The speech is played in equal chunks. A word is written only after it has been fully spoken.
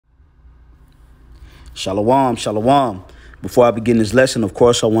Shalom, shalom. Before I begin this lesson, of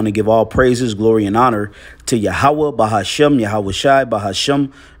course, I want to give all praises, glory, and honor to Yahweh, Bahashem, Yahweh Shai,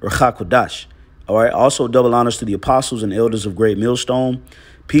 Bahashem, Rechakodash. All right. Also, double honors to the apostles and elders of Great Millstone.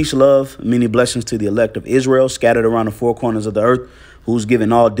 Peace, love, many blessings to the elect of Israel, scattered around the four corners of the earth, who's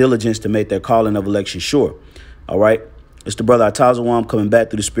given all diligence to make their calling of election sure. All right. It's the brother Atazawam coming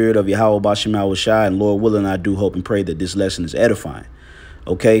back through the spirit of Yahweh, Bahashem, Yahweh Shai, and Lord willing, I do hope and pray that this lesson is edifying.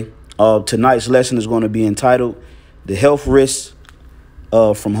 Okay. Tonight's lesson is going to be entitled The Health Risks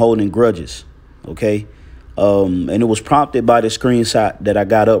from Holding Grudges. Okay. And it was prompted by the screenshot that I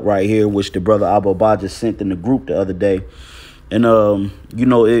got up right here, which the brother Abba just sent in the group the other day. And, you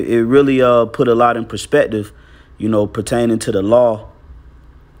know, it really put a lot in perspective, you know, pertaining to the law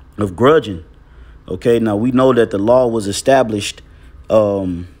of grudging. OK, now we know that the law was established,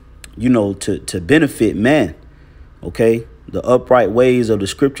 you know, to benefit man. OK, the upright ways of the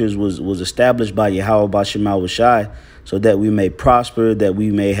scriptures was established by Yahweh Bahashem Yahweh Shai so that we may prosper, that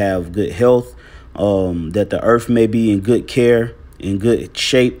we may have good health, that the earth may be in good care, in good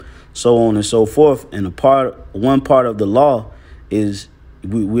shape, so on and so forth. And one part of the law is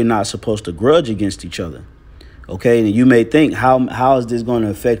we're not supposed to grudge against each other. OK, and you may think, how is this going to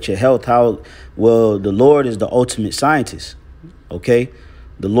affect your health? Well, the Lord is the ultimate scientist. OK,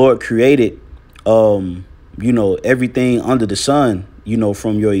 the Lord created you know, everything under the sun, you know,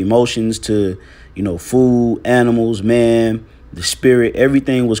 from your emotions to, you know, food, animals, man, the spirit,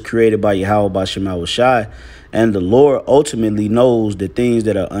 everything was created by Yahweh Bahashem Yahweh Shai. And the Lord ultimately knows the things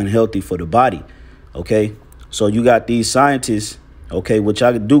that are unhealthy for the body. OK, so you got these scientists, OK, which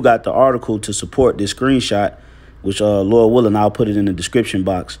I do got the article to support this screenshot, which Lord willing, I'll put it in the description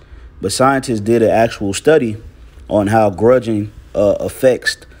box. But scientists did an actual study on how grudging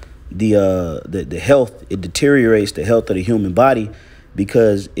affects the health. It deteriorates the health of the human body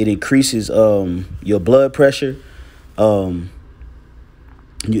because it increases your blood pressure.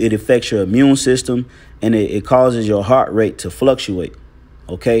 It affects your immune system, and it causes your heart rate to fluctuate.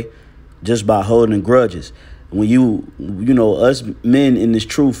 OK, just by holding grudges. When you know, us men in this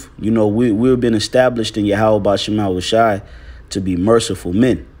truth, you know, we've been established in Yahweh Bahashem Yahweh Shai to be merciful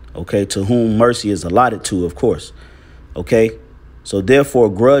men. OK, to whom mercy is allotted to, of course. OK. So therefore,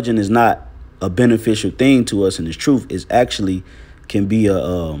 grudging is not a beneficial thing to us in this truth. It actually can be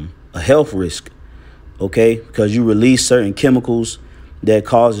a health risk. OK, because you release certain chemicals that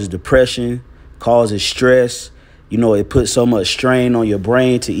causes depression, causes stress. You know, it puts so much strain on your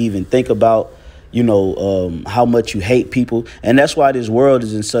brain to even think about, you know, how much you hate people. And that's why this world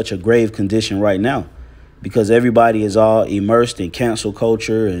is in such a grave condition right now, because everybody is all immersed in cancel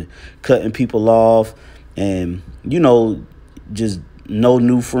culture and cutting people off and, you know, just no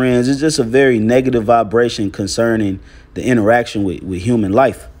new friends. It's just a very negative vibration concerning the interaction with human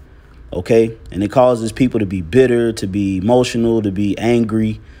life. OK, and it causes people to be bitter, to be emotional, to be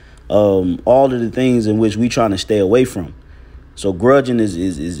angry. All of the things in which we're trying to stay away from. So grudging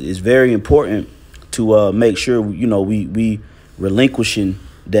is very important to make sure, you know, we relinquishing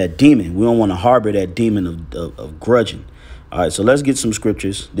that demon. We don't want to harbor that demon of grudging. All right, so let's get some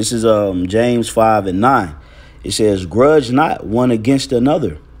scriptures. This is James 5:9. It says, grudge not one against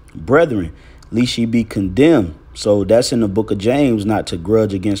another, brethren, lest ye be condemned. So that's in the book of James, not to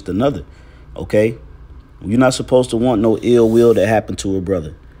grudge against another. OK, you're not supposed to want no ill will to happen to a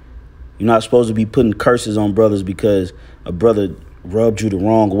brother. You're not supposed to be putting curses on brothers because a brother rubbed you the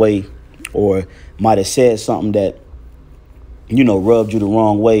wrong way or might have said something that, you know, rubbed you the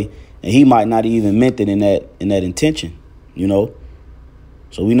wrong way. And he might not even meant it in that intention, you know.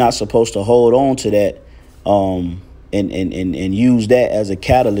 So we're not supposed to hold on to that and use that as a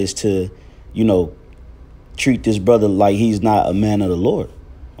catalyst to, you know, treat this brother like he's not a man of the Lord.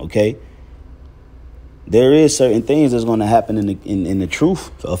 OK, there is certain things that's going to happen in the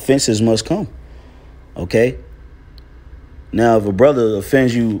truth. Offenses must come. OK, now, if a brother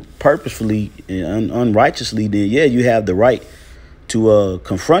offends you purposefully and unrighteously, then, yeah, you have the right to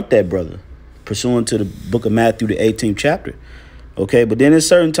confront that brother pursuant to the book of Matthew, the 18th chapter. OK, but then there's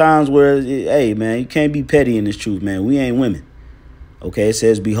certain times where, hey, man, you can't be petty in this truth, man. We ain't women. OK, it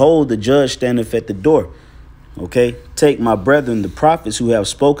says, behold, the judge standeth at the door. OK, take my brethren, the prophets who have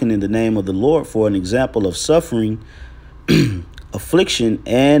spoken in the name of the Lord for an example of suffering, affliction,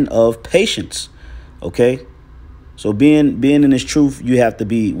 and of patience. OK, so being in this truth, you have to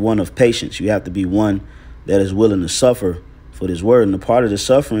be one of patience. You have to be one that is willing to suffer for this word. And the part of the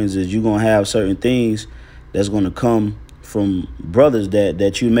sufferings is you're going to have certain things that's going to come from brothers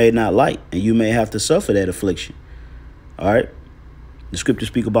that you may not like, and you may have to suffer that affliction. All right. The scriptures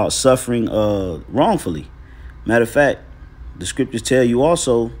speak about suffering wrongfully. Matter of fact, the scriptures tell you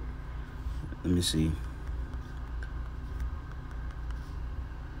also Let me see.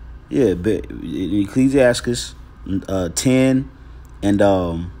 Yeah, but in Ecclesiastes 10 and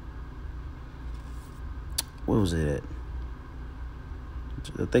what was it at?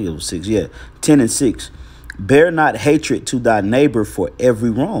 I think it was 6. Yeah, 10 and 6. Bear not hatred to thy neighbor for every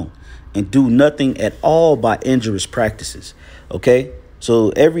wrong, and do nothing at all by injurious practices. Okay, so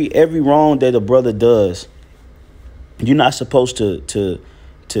every wrong that a brother does, you're not supposed to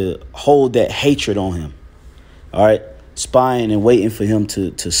hold that hatred on him. All right, spying and waiting for him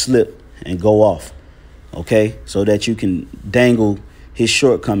to slip and go off. Okay, so that you can dangle his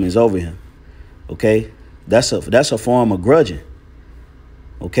shortcomings over him. Okay, that's a form of grudging.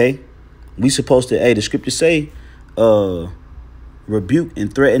 Okay, we supposed to, hey, the scriptures say, rebuke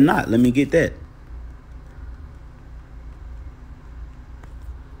and threaten not. Let me get that.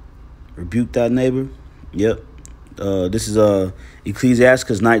 Rebuke thy neighbor. Yep. This is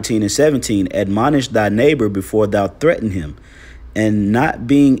Ecclesiastes 19 and 17. Admonish thy neighbor before thou threaten him, and not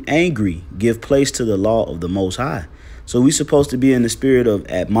being angry, give place to the law of the Most High. So we supposed to be in the spirit of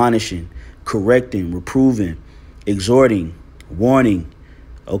admonishing, correcting, reproving, exhorting, warning.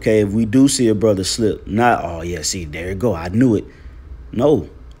 Okay, if we do see a brother slip, not, oh yeah, see, there you go, I knew it. No,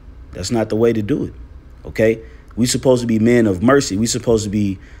 that's not the way to do it. Okay, we supposed to be men of mercy. We supposed to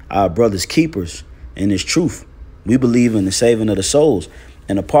be our brother's keepers in his truth. We believe in the saving of the souls.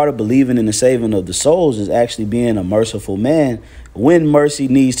 And a part of believing in the saving of the souls is actually being a merciful man when mercy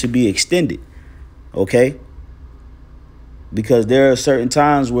needs to be extended. Okay, because there are certain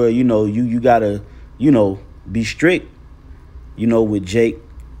times where, you gotta, be strict, with Jake,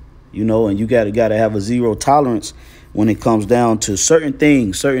 and you gotta have a zero tolerance when it comes down to certain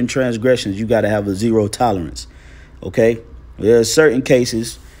things, certain transgressions. You gotta have a zero tolerance. Okay, there are certain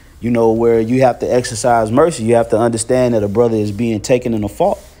cases, where you have to exercise mercy. You have to understand that a brother is being taken in a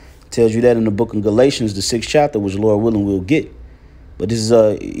fault. It tells you that in the book of Galatians, the 6th chapter, which Lord willing we'll get. But this is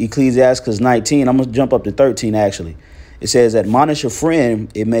Ecclesiastes 19. I'm gonna jump up to 13 actually. It says, admonish a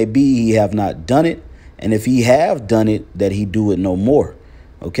friend, it may be he have not done it, and if he have done it, that he do it no more.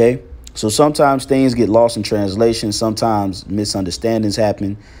 Okay, so sometimes things get lost in translation. Sometimes misunderstandings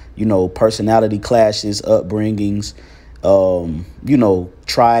happen, personality clashes, upbringings,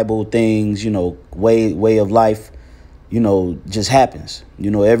 tribal things, way of life, just happens.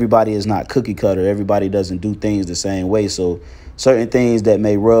 Everybody is not cookie cutter. Everybody doesn't do things the same way. So certain things that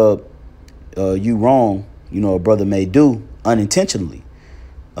may rub you wrong, a brother may do unintentionally.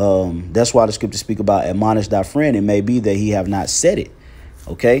 That's why the scriptures speak about admonish thy friend. It may be that he have not said it.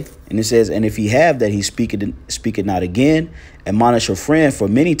 Okay. And it says, and if he have that, he speak it not again. Admonish a friend, for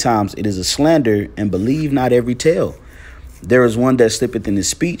many times it is a slander, and believe not every tale. There is one that slippeth in his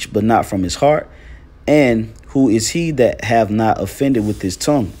speech, but not from his heart. And who is he that have not offended with his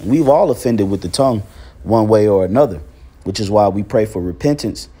tongue? We've all offended with the tongue one way or another, which is why we pray for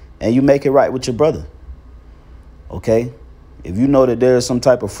repentance and you make it right with your brother. Okay. If you know that there is some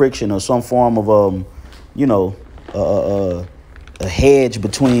type of friction or some form of, a hedge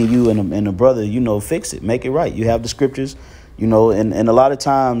between you and a brother, fix it, make it right. You have the scriptures, and a lot of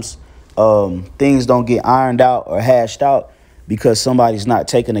times things don't get ironed out or hashed out because somebody's not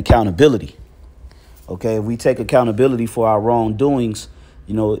taking accountability. OK, if we take accountability for our wrongdoings,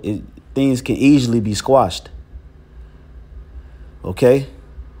 things can easily be squashed. OK,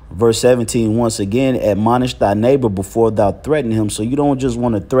 verse 17, once again, admonish thy neighbor before thou threaten him. So you don't just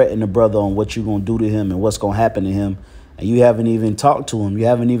want to threaten the brother on what you're going to do to him and what's going to happen to him. And you haven't even talked to him. You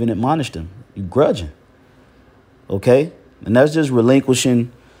haven't even admonished him. You're grudging. OK, and that's just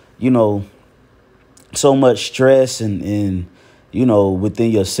relinquishing, so much stress and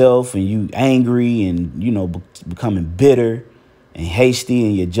within yourself, and you angry and, becoming bitter and hasty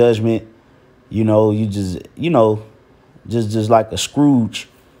in your judgment. You just like a Scrooge.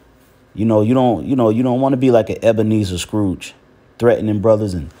 You don't want to be like an Ebenezer Scrooge, threatening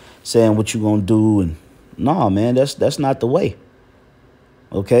brothers and saying what you're going to do. And no, man, that's not the way.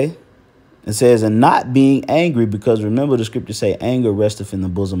 OK, it says, and not being angry, because remember the scriptures say anger resteth in the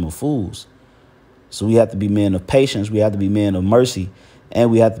bosom of fools. So we have to be men of patience. We have to be men of mercy,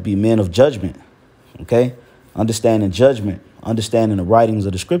 and we have to be men of judgment. OK, understanding judgment, understanding the writings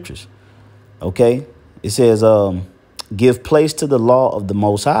of the scriptures. OK, it says give place to the law of the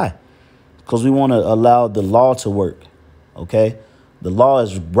Most High, because we want to allow the law to work. OK, the law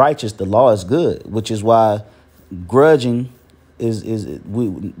is righteous. The law is good, which is why grudging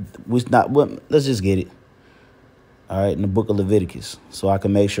we not. Let's just get it. All right. In the book of Leviticus, so I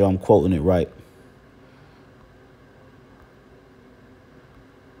can make sure I'm quoting it right.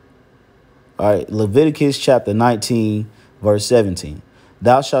 All right. Leviticus chapter 19, verse 17.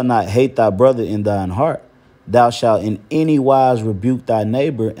 Thou shalt not hate thy brother in thine heart. Thou shalt in any wise rebuke thy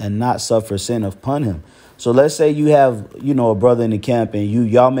neighbor and not suffer sin upon him. So let's say you have, a brother in the camp and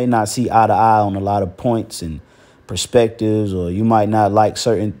y'all may not see eye to eye on a lot of points and perspectives, or you might not like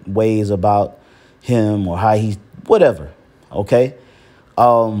certain ways about him or how he's whatever. OK,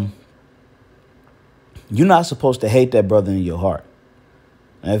 you're not supposed to hate that brother in your heart.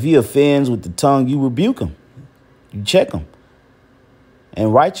 And if he offends with the tongue, you rebuke him. You check him.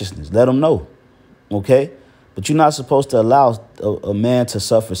 And righteousness, let him know. OK, but you're not supposed to allow a man to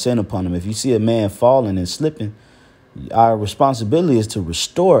suffer sin upon him. If you see a man falling and slipping, our responsibility is to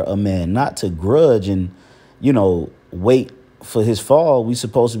restore a man, not to grudge and, wait for his fall. We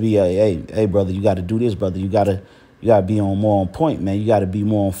supposed to be, hey, brother, you got to do this, brother. You got to be more on point, man. You got to be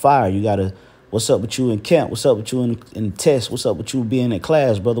more on fire. You got to, what's up with you in camp? What's up with you in test? What's up with you being in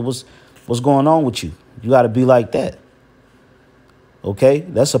class, brother? What's going on with you? You got to be like that. OK,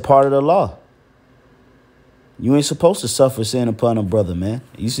 that's a part of the law. You ain't supposed to suffer sin upon a brother, man.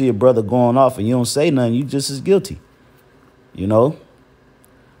 You see a brother going off and you don't say nothing, you just as guilty.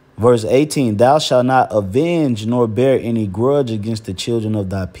 Verse 18, thou shalt not avenge nor bear any grudge against the children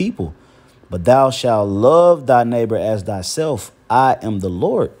of thy people, but thou shalt love thy neighbor as thyself. I am the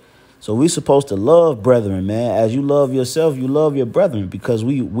Lord. So we're supposed to love brethren, man. As you love yourself, you love your brethren, because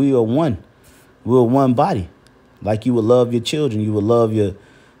we are one. We're one body. Like you would love your children, you would love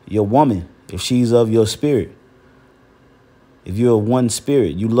your woman if she's of your spirit. If you're one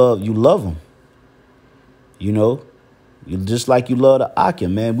spirit, you love them. You just like you love the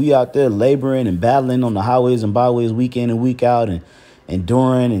Akim, man. We out there laboring and battling on the highways and byways week in and week out, and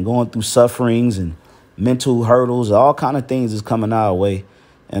enduring and going through sufferings and mental hurdles. All kind of things is coming our way.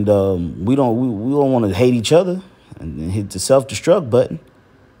 And we don't want to hate each other and hit the self-destruct button.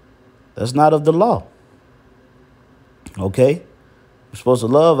 That's not of the law. OK, we're supposed to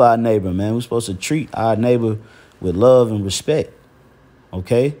love our neighbor, man. We're supposed to treat our neighbor with love and respect.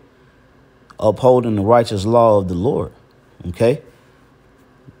 OK, upholding the righteous law of the Lord. OK,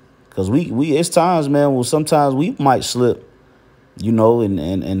 because we it's times, man, well, sometimes we might slip,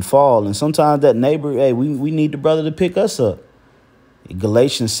 and fall. And sometimes that neighbor, hey, we need the brother to pick us up.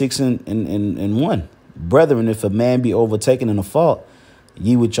 Galatians 6 and 1. Brethren, if a man be overtaken in a fault,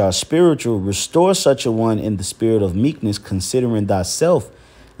 ye which are spiritual, restore such a one in the spirit of meekness, considering thyself,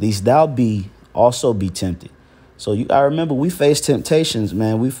 lest thou also be tempted. So I remember we face temptations,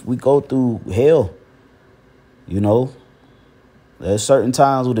 man. We go through hell. There's certain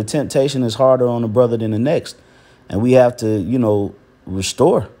times where the temptation is harder on the brother than the next. And we have to,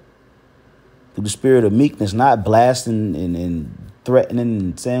 restore through the spirit of meekness, not blasting and threatening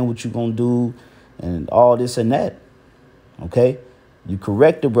and saying what you're going to do and all this and that. OK, you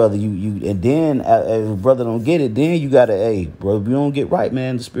correct the brother. And then if the brother don't get it, then you got to, hey, bro, if you don't get right,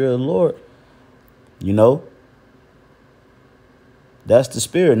 man, the spirit of the Lord, that's the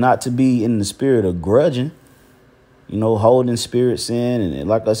spirit, not to be in the spirit of grudging, holding spirit sin. And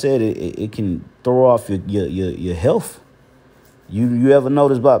like I said, it can throw off your health. You ever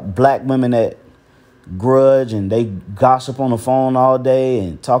notice about black women that grudge and they gossip on the phone all day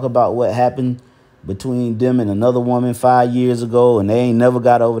and talk about what happened between them and another woman 5 years ago, and they ain't never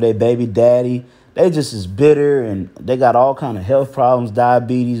got over their baby daddy? They just as bitter, and they got all kind of health problems,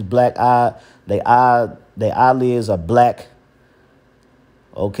 diabetes, black eye. Their eyelids are black.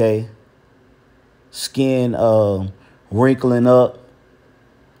 OK, skin wrinkling up,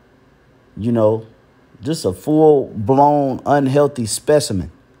 just a full-blown unhealthy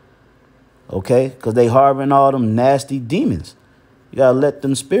specimen. OK, because they harboring all them nasty demons. You got to let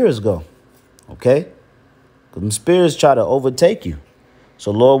them spirits go. OK, because them spirits try to overtake you.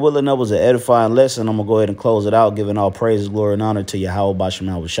 So Lord willing, that was an edifying lesson. I'm going to go ahead and close it out, giving all praises, glory, and honor to Yahweh, Bashem,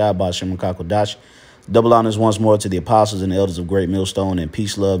 Yahweh, Shai, Bashem, Kakodash. Double honors once more to the apostles and the elders of Great Millstone, and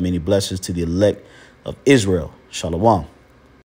peace, love, many blessings to the elect of Israel. Shalom.